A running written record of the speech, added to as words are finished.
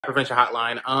Prevention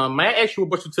Hotline. May I ask you what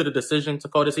brought you to the decision to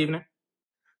call this evening?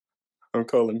 I'm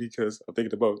calling because I'm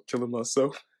thinking about killing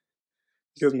myself.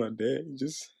 Because my dad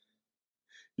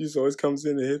he just always comes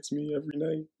in and hits me every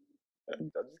night. I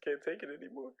just can't take it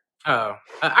anymore. Oh,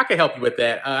 I can help you with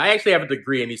that. I actually have a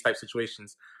degree in these type of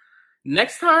situations.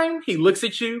 Next time he looks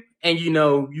at you and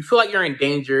you feel like you're in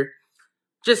danger,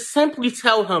 just simply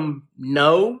tell him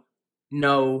no,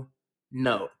 no,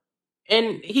 no.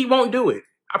 And he won't do it.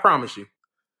 I promise you.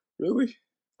 Really?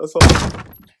 That's all.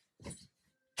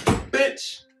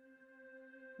 Bitch!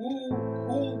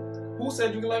 Who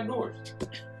said you can lock doors?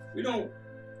 We don't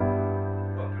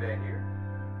do that here.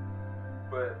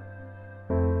 But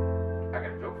I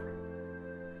got a joke for you.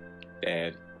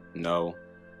 Dad, no.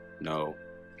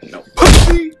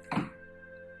 Pussy!